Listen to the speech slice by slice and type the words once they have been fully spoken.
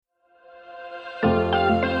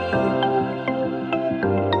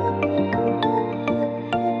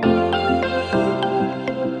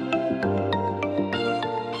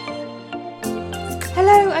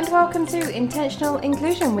welcome to Intentional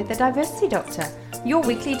Inclusion with the Diversity Doctor, your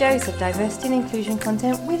weekly dose of diversity and inclusion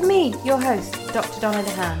content with me, your host, Dr. Donna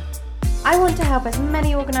DeHaan. I want to help as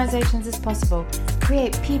many organisations as possible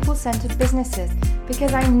create people-centred businesses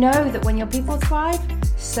because I know that when your people thrive,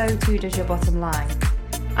 so too does your bottom line.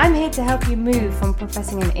 I'm here to help you move from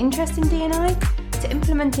professing an interest in D&I to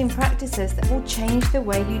implementing practices that will change the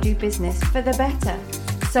way you do business for the better.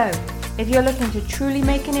 So, if you're looking to truly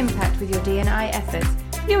make an impact with your D&I efforts,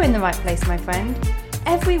 you're in the right place, my friend.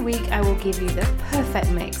 Every week I will give you the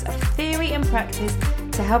perfect mix of theory and practice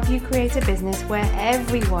to help you create a business where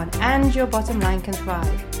everyone and your bottom line can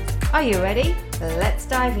thrive. Are you ready? Let's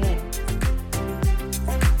dive in.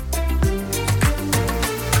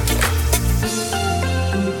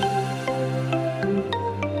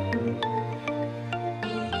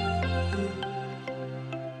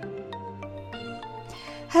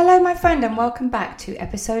 Hello my friend, and welcome back to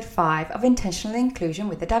episode 5 of Intentional Inclusion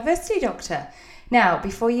with the Diversity Doctor. Now,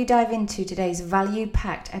 before you dive into today's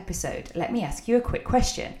value-packed episode, let me ask you a quick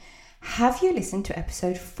question. Have you listened to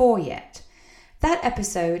episode 4 yet? That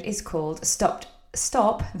episode is called Stop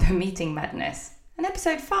the Meeting Madness. And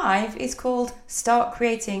episode 5 is called Start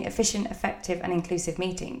Creating Efficient, Effective and Inclusive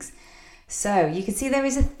Meetings. So you can see there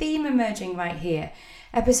is a theme emerging right here.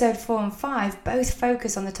 Episode 4 and 5 both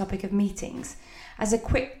focus on the topic of meetings. As a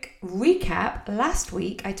quick recap, last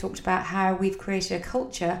week I talked about how we've created a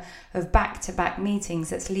culture of back-to-back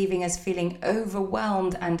meetings that's leaving us feeling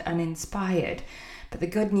overwhelmed and uninspired. But the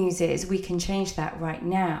good news is we can change that right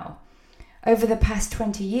now. Over the past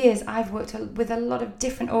 20 years, I've worked with a lot of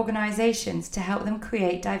different organisations to help them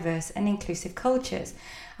create diverse and inclusive cultures.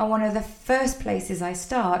 And one of the first places I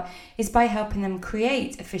start is by helping them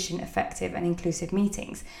create efficient, effective and inclusive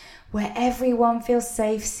meetings where everyone feels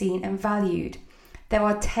safe, seen and valued. There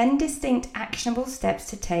are 10 distinct actionable steps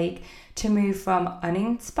to take to move from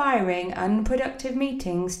uninspiring, unproductive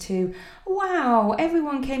meetings to, wow,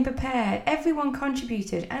 everyone came prepared, everyone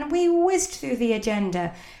contributed, and we whizzed through the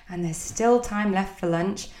agenda, and there's still time left for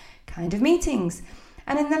lunch kind of meetings.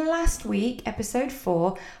 And in the last week, episode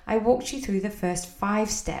 4, I walked you through the first 5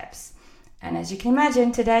 steps. And as you can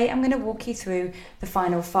imagine, today I'm going to walk you through the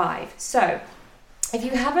final 5. So, if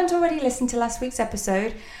you haven't already listened to last week's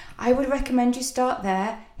episode, I would recommend you start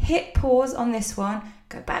there, hit pause on this one,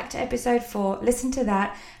 go back to episode 4, listen to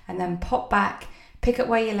that, and then pop back, pick up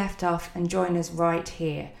where you left off and join us right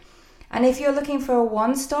here. And if you're looking for a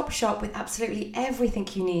one-stop shop with absolutely everything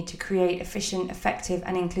you need to create efficient, effective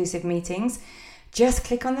and inclusive meetings, just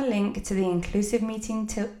click on the link to the Inclusive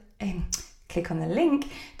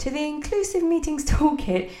Meetings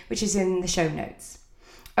Toolkit, which is in the show notes.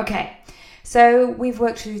 Okay. So we've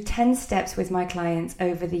worked through 10 steps with my clients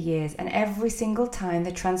over the years, and every single time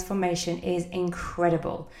the transformation is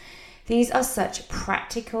incredible. These are such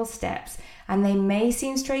practical steps and they may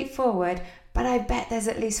seem straightforward, but I bet there's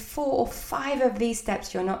at least 4 or 5 of these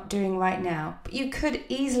steps you're not doing right now, but you could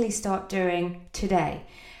easily start doing today.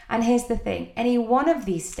 And here's the thing, any one of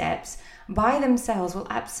these steps by themselves will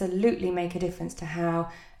absolutely make a difference to how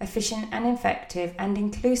efficient and effective and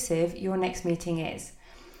inclusive your next meeting is.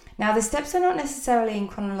 Now, the steps are not necessarily in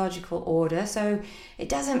chronological order, so it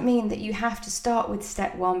doesn't mean that you have to start with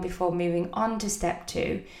step 1 before moving on to step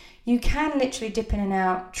 2. You can literally dip in and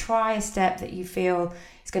out, try a step that you feel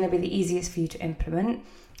is going to be the easiest for you to implement.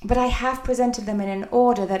 But I have presented them in an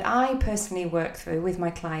order that I personally work through with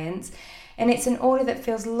my clients, and it's an order that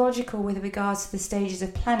feels logical with regards to the stages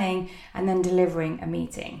of planning and then delivering a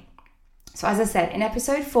meeting. So as I said, in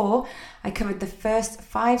episode 4, I covered the first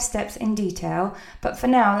 5 steps in detail, but for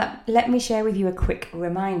now, let me share with you a quick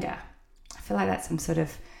reminder. I feel like that's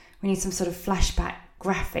we need some sort of flashback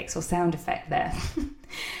graphics or sound effect there.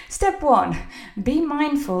 Step 1, be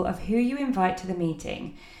mindful of who you invite to the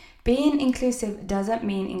meeting. Being inclusive doesn't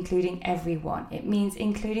mean including everyone. It means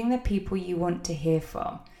including the people you want to hear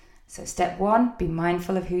from. So step 1, be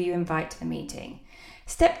mindful of who you invite to the meeting.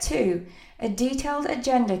 Step 2, a detailed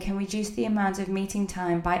agenda can reduce the amount of meeting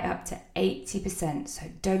time by up to 80%, so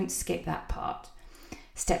don't skip that part.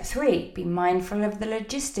 Step 3, be mindful of the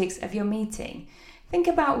logistics of your meeting. Think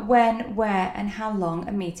about when, where, and how long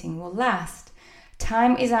a meeting will last.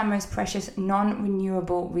 Time is our most precious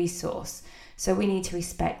non-renewable resource, so we need to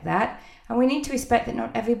respect that, and we need to respect that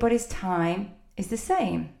not everybody's time is the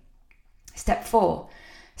same. Step 4,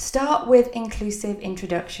 start with inclusive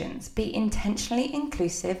introductions. Be intentionally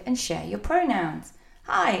inclusive and share your pronouns.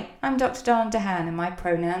 Hi, I'm Dr. Donna DeHaan and my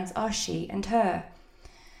pronouns are she and her.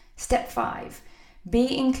 Step 5.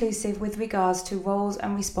 Be inclusive with regards to roles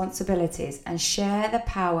and responsibilities and share the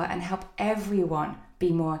power and help everyone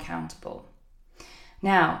be more accountable.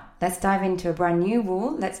 Now, let's dive into a brand new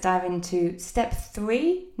rule. Let's dive into step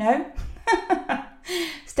 3. No,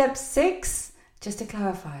 step 6. Just to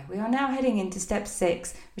clarify, we are now heading into step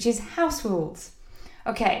 6, which is house rules.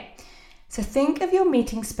 Okay, so think of your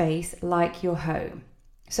meeting space like your home.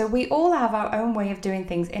 So we all have our own way of doing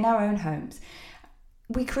things in our own homes.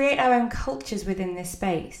 We create our own cultures within this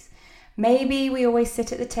space. Maybe we always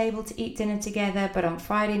sit at the table to eat dinner together, but on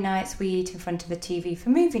Friday nights we eat in front of the TV for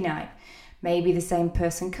movie night. Maybe the same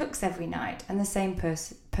person cooks every night and the same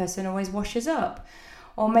person always washes up.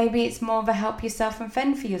 Or maybe it's more of a help yourself and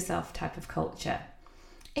fend for yourself type of culture.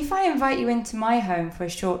 If I invite you into my home for a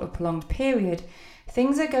short or prolonged period,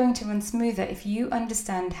 things are going to run smoother if you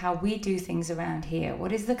understand how we do things around here.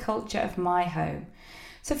 What is the culture of my home?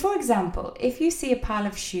 So for example, if you see a pile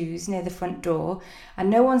of shoes near the front door and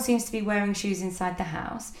no one seems to be wearing shoes inside the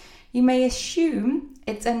house, you may assume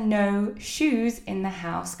it's a no shoes in the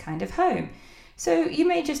house kind of home. So you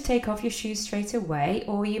may just take off your shoes straight away,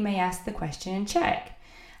 or you may ask the question and check.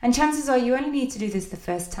 And chances are you only need to do this the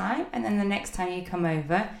first time, and then the next time you come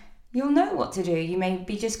over, you'll know what to do. You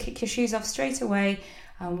maybe just kick your shoes off straight away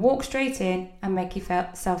and walk straight in and make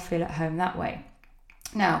yourself feel at home that way.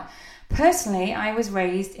 Now, personally, I was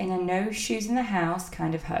raised in a no shoes in the house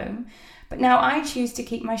kind of home, but now I choose to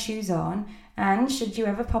keep my shoes on, and should you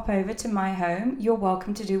ever pop over to my home, you're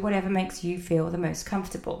welcome to do whatever makes you feel the most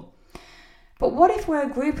comfortable. But what if we're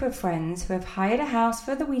a group of friends who have hired a house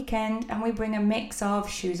for the weekend and we bring a mix of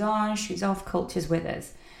shoes on, shoes off cultures with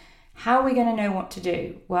us? How are we going to know what to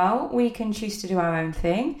do? Well, we can choose to do our own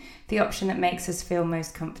thing, the option that makes us feel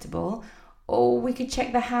most comfortable, or we could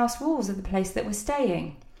check the house rules of the place that we're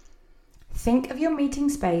staying. Think of your meeting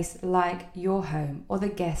space like your home or the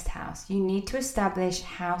guest house. You need to establish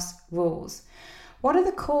house rules. What are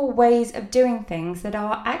the core ways of doing things that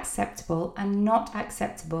are acceptable and not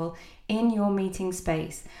acceptable in your meeting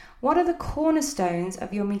space? What are the cornerstones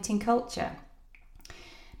of your meeting culture?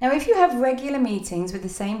 Now, if you have regular meetings with the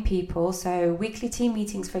same people, so weekly team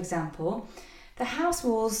meetings, for example, the house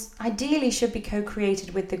rules ideally should be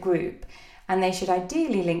co-created with the group, and they should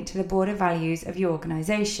ideally link to the broader values of your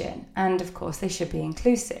organisation. And of course, they should be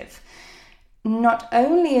inclusive. Not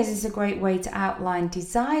only is this a great way to outline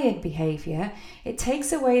desired behaviour, it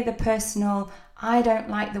takes away the personal, I don't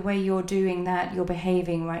like the way you're doing that, you're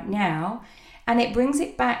behaving right now, and it brings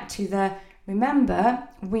it back to the, remember,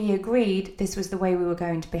 we agreed this was the way we were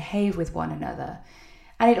going to behave with one another.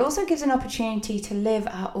 And it also gives an opportunity to live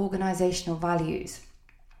our organisational values.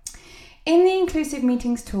 In the Inclusive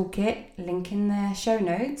Meetings Toolkit, link in the show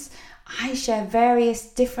notes, I share various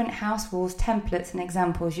different house rules, templates and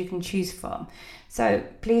examples you can choose from. So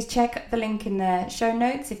please check the link in the show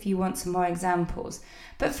notes if you want some more examples.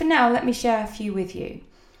 But for now, let me share a few with you.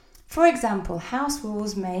 For example, house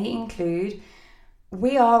rules may include,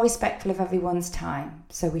 we are respectful of everyone's time.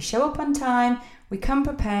 So we show up on time, we come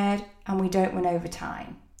prepared, and we don't run over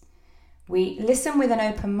time. We listen with an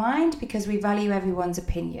open mind because we value everyone's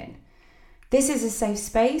opinion. This is a safe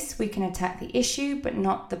space. We can attack the issue, but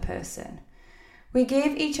not the person. We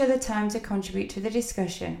give each other time to contribute to the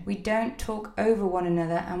discussion. We don't talk over one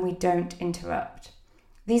another and we don't interrupt.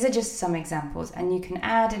 These are just some examples, and you can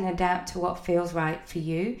add and adapt to what feels right for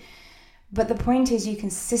you. But the point is you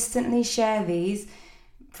consistently share these,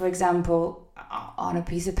 for example, on a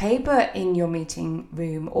piece of paper in your meeting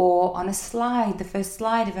room, or on a slide, the first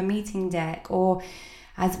slide of a meeting deck, or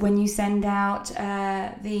as when you send out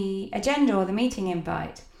the agenda or the meeting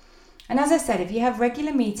invite. And as I said, if you have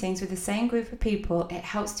regular meetings with the same group of people, it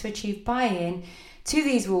helps to achieve buy-in to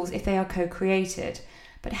these rules if they are co-created.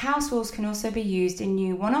 But house rules can also be used in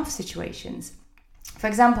new one-off situations. For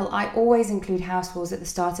example, I always include house rules at the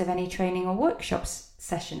start of any training or workshops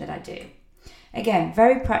session that I do. Again,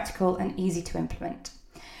 very practical and easy to implement.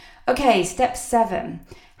 Okay, step 7,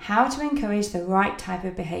 how to encourage the right type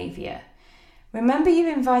of behaviour. Remember,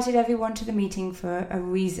 you've invited everyone to the meeting for a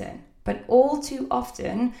reason, but all too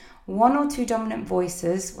often, one or two dominant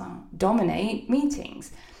voices, dominate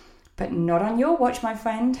meetings. But not on your watch, my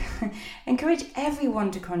friend. Encourage everyone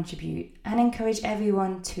to contribute and encourage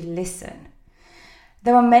everyone to listen.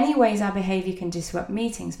 There are many ways our behaviour can disrupt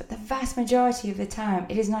meetings, but the vast majority of the time,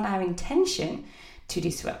 it is not our intention to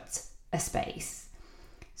disrupt a space.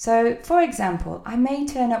 So, for example, I may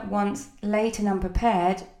turn up once late and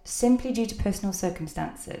unprepared simply due to personal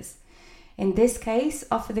circumstances. In this case,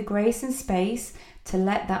 offer the grace and space to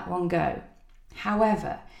let that one go.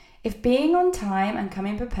 However, if being on time and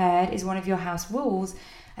coming prepared is one of your house rules,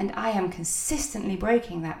 and I am consistently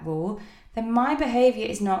breaking that rule, then my behaviour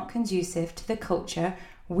is not conducive to the culture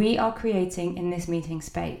we are creating in this meeting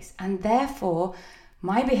space, and therefore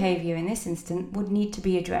my behavior in this instance would need to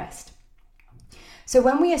be addressed. So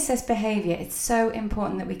when we assess behavior, it's so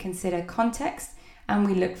important that we consider context and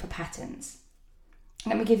we look for patterns.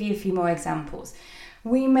 Let me give you a few more examples.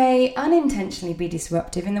 We may unintentionally be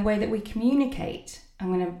disruptive in the way that we communicate.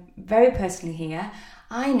 I'm going to very personally here.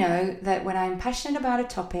 I know that when I'm passionate about a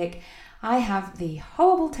topic, I have the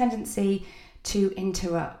horrible tendency to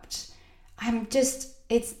interrupt.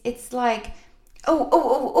 It's like,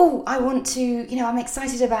 I want to, I'm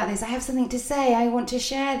excited about this. I have something to say. I want to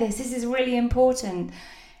share this. This is really important.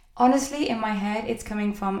 Honestly, in my head, it's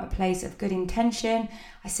coming from a place of good intention.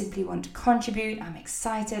 I simply want to contribute. I'm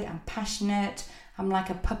excited. I'm passionate. I'm like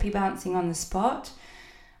a puppy bouncing on the spot.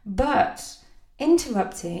 But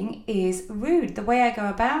interrupting is rude. The way I go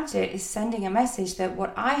about it is sending a message that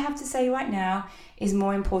what I have to say right now is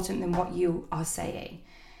more important than what you are saying.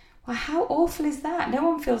 Well, how awful is that? No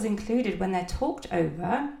one feels included when they're talked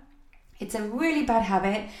over. It's a really bad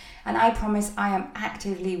habit, and I promise I am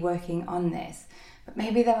actively working on this. But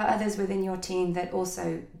maybe there are others within your team that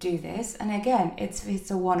also do this. And again, if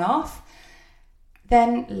it's a one-off,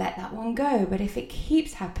 then let that one go. But if it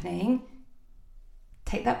keeps happening,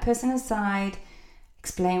 take that person aside,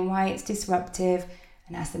 explain why it's disruptive,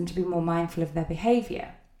 and ask them to be more mindful of their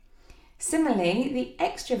behavior. Similarly, the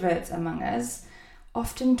extroverts among us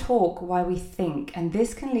often talk while we think, and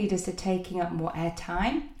this can lead us to taking up more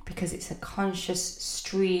airtime because it's a conscious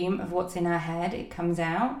stream of what's in our head. It comes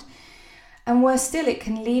out. And worse still, it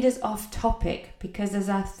can lead us off topic because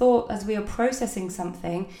as we are processing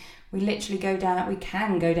something, we can go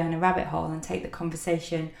down a rabbit hole and take the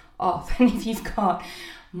conversation off. And if you've got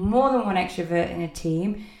more than one extrovert in a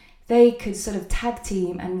team, they could sort of tag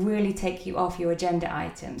team and really take you off your agenda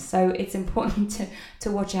items. So it's important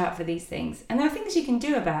to watch out for these things. And there are things you can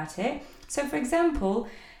do about it. So for example,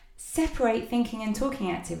 separate thinking and talking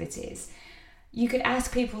activities. You could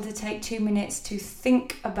ask people to take 2 minutes to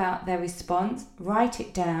think about their response, write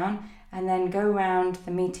it down, and then go around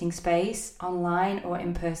the meeting space, online or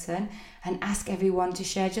in person, and ask everyone to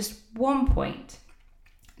share just one point.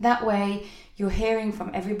 That way, you're hearing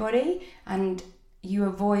from everybody and you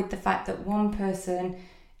avoid the fact that one person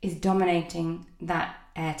is dominating that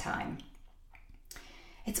airtime.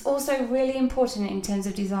 It's also really important in terms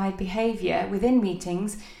of desired behaviour within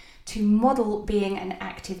meetings to model being an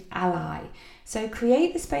active ally. So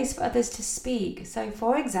create the space for others to speak. So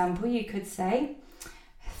for example, you could say,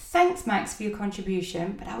 "Thanks, Max, for your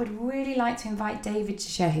contribution, but I would really like to invite David to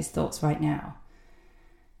share his thoughts right now."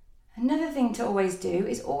 Another thing to always do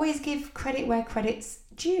is always give credit where credit's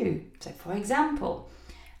due. So for example,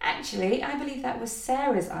 "Actually, I believe that was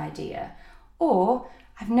Sarah's idea." Or,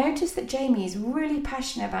 "I've noticed that Jamie is really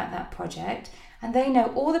passionate about that project and they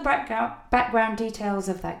know all the background details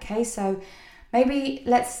of that case, so maybe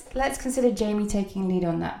let's consider Jamie taking lead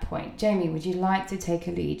on that point. Jamie, would you like to take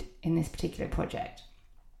a lead in this particular project?"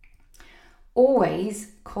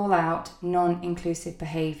 Always call out non-inclusive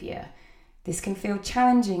behaviour. This can feel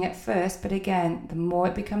challenging at first, but again, the more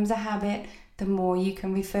it becomes a habit, the more you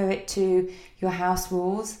can refer it to your house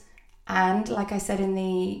rules. And like I said in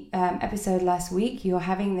the episode last week, you're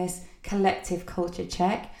having this collective culture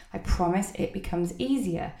check. I promise it becomes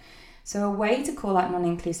easier. So a way to call out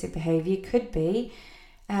non-inclusive behaviour could be,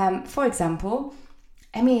 for example,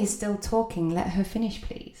 "Emmy is still talking, let her finish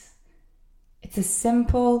please." It's a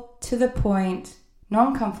simple, to the point,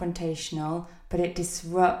 non-confrontational, but it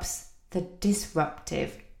disrupts the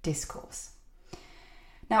disruptive discourse.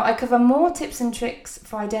 Now, I cover more tips and tricks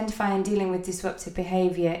for identifying and dealing with disruptive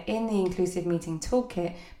behaviour in the Inclusive Meeting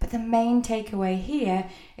Toolkit, but the main takeaway here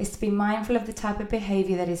is to be mindful of the type of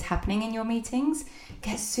behaviour that is happening in your meetings,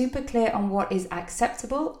 get super clear on what is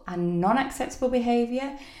acceptable and non-acceptable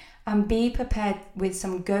behaviour, and be prepared with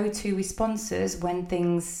some go-to responses when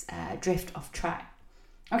things drift off track.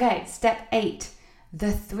 Okay, step 8,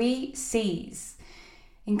 the 3 C's.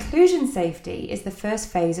 Inclusion safety is the first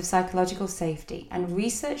phase of psychological safety, and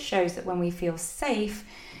research shows that when we feel safe,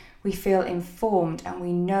 we feel informed and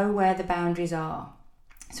we know where the boundaries are.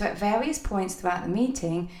 So at various points throughout the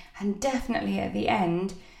meeting, and definitely at the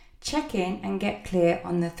end, check in and get clear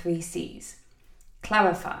on the 3 C's.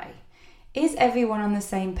 Clarify. Is everyone on the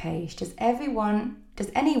same page? Does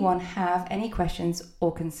anyone have any questions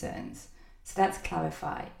or concerns? So that's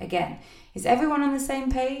clarify. Again, is everyone on the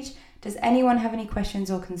same page? Does anyone have any questions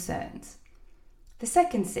or concerns? The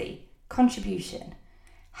second C, contribution.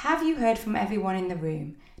 Have you heard from everyone in the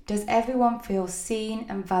room? Does everyone feel seen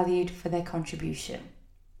and valued for their contribution?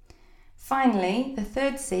 Finally, the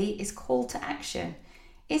third C is call to action.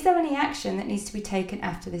 Is there any action that needs to be taken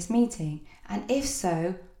after this meeting? And if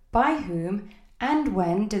so, by whom And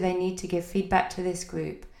when do they need to give feedback to this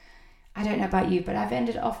group? I don't know about you, but I've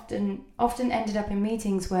often ended up in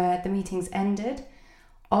meetings where the meeting's ended,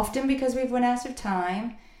 often because we've run out of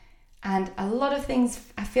time, and I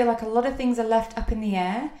feel like a lot of things are left up in the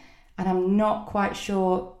air, and I'm not quite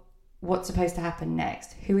sure what's supposed to happen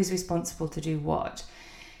next, who is responsible to do what.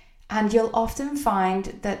 And you'll often find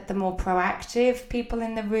that the more proactive people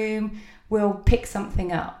in the room will pick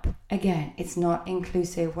something up. Again, it's not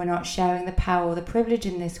inclusive. We're not sharing the power or the privilege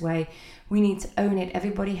in this way. We need to own it.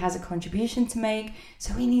 Everybody has a contribution to make.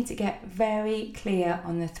 So we need to get very clear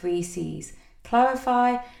on the 3 C's.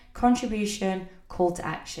 Clarify, contribution, call to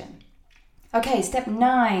action. Okay, step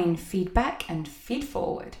 9, feedback and feed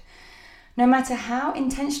forward. No matter how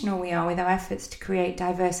intentional we are with our efforts to create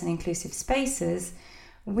diverse and inclusive spaces,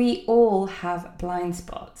 we all have blind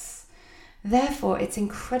spots. Therefore, it's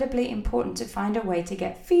incredibly important to find a way to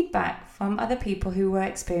get feedback from other people who were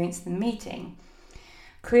experiencing the meeting.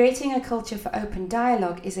 Creating a culture for open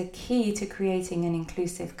dialogue is a key to creating an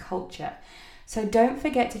inclusive culture. So don't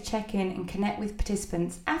forget to check in and connect with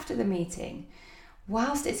participants after the meeting.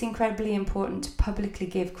 Whilst it's incredibly important to publicly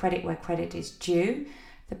give credit where credit is due,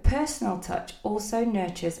 the personal touch also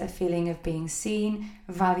nurtures a feeling of being seen,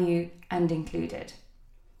 valued, and included.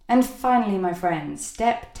 And finally, my friends,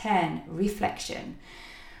 step 10, reflection.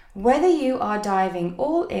 Whether you are diving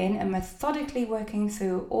all in and methodically working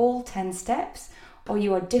through all 10 steps, or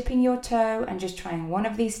you are dipping your toe and just trying one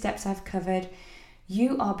of these steps I've covered,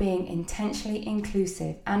 you are being intentionally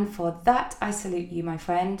inclusive. And for that, I salute you, my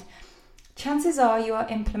friend. Chances are you are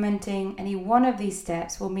implementing any one of these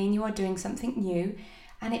steps will mean you are doing something new,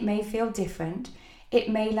 and it may feel different. It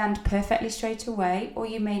may land perfectly straight away, or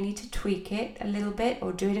you may need to tweak it a little bit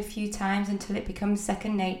or do it a few times until it becomes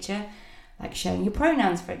second nature, like sharing your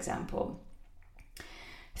pronouns, for example.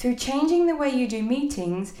 Through changing the way you do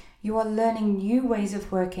meetings, you are learning new ways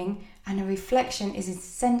of working, and a reflection is an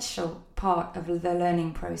essential part of the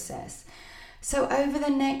learning process. So over the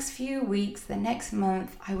next few weeks, the next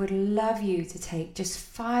month, I would love you to take just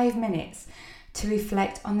 5 minutes to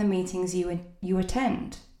reflect on the meetings you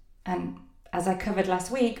attend. And as I covered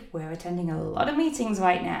last week, we're attending a lot of meetings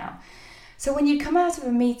right now. So when you come out of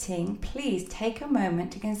a meeting, please take a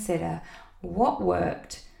moment to consider what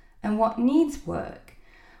worked and what needs work.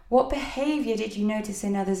 What behavior did you notice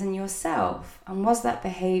in others and yourself? And was that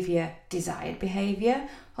behavior desired behavior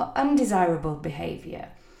or undesirable behavior?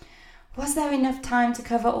 Was there enough time to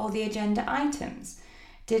cover all the agenda items?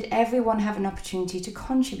 Did everyone have an opportunity to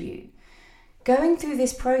contribute? Going through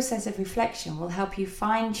this process of reflection will help you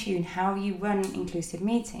fine-tune how you run inclusive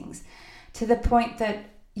meetings to the point that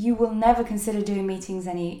you will never consider doing meetings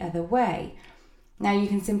any other way. Now you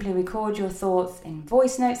can simply record your thoughts in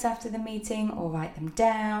voice notes after the meeting or write them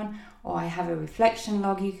down, or I have a reflection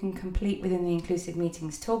log you can complete within the Inclusive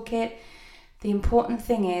Meetings Toolkit. The important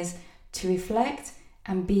thing is to reflect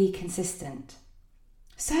and be consistent.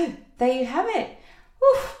 So there you have it.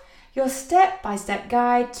 Woof. Your step-by-step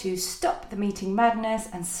guide to stop the meeting madness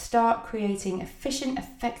and start creating efficient,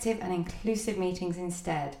 effective and inclusive meetings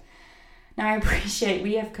instead. Now I appreciate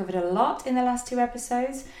we have covered a lot in the last 2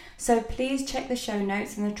 episodes, so please check the show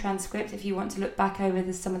notes and the transcript if you want to look back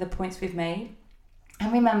over some of the points we've made.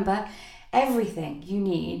 And remember, everything you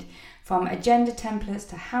need, from agenda templates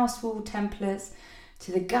to house rule templates,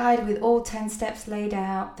 to the guide with all 10 steps laid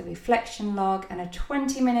out, the reflection log and a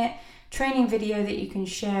 20-minute training video that you can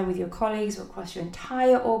share with your colleagues or across your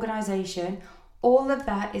entire organisation, all of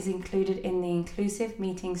that is included in the Inclusive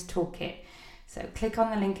Meetings Toolkit. So click on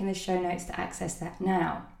the link in the show notes to access that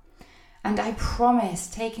now. And I promise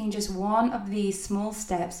taking just one of these small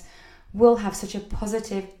steps will have such a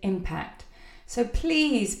positive impact. So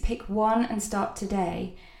please pick one and start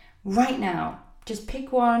today, right now. Just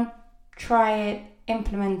pick one, try it,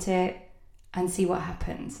 implement it, and see what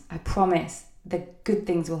happens. I promise the good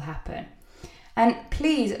things will happen. And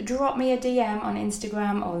please drop me a DM on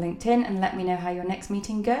Instagram or LinkedIn and let me know how your next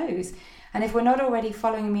meeting goes. And if we're not already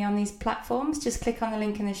following me on these platforms, just click on the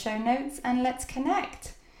link in the show notes and let's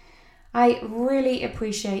connect. I really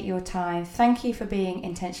appreciate your time. Thank you for being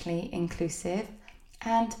intentionally inclusive.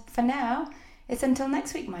 And for now, it's until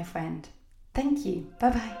next week, my friend. Thank you.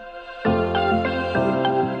 Bye-bye.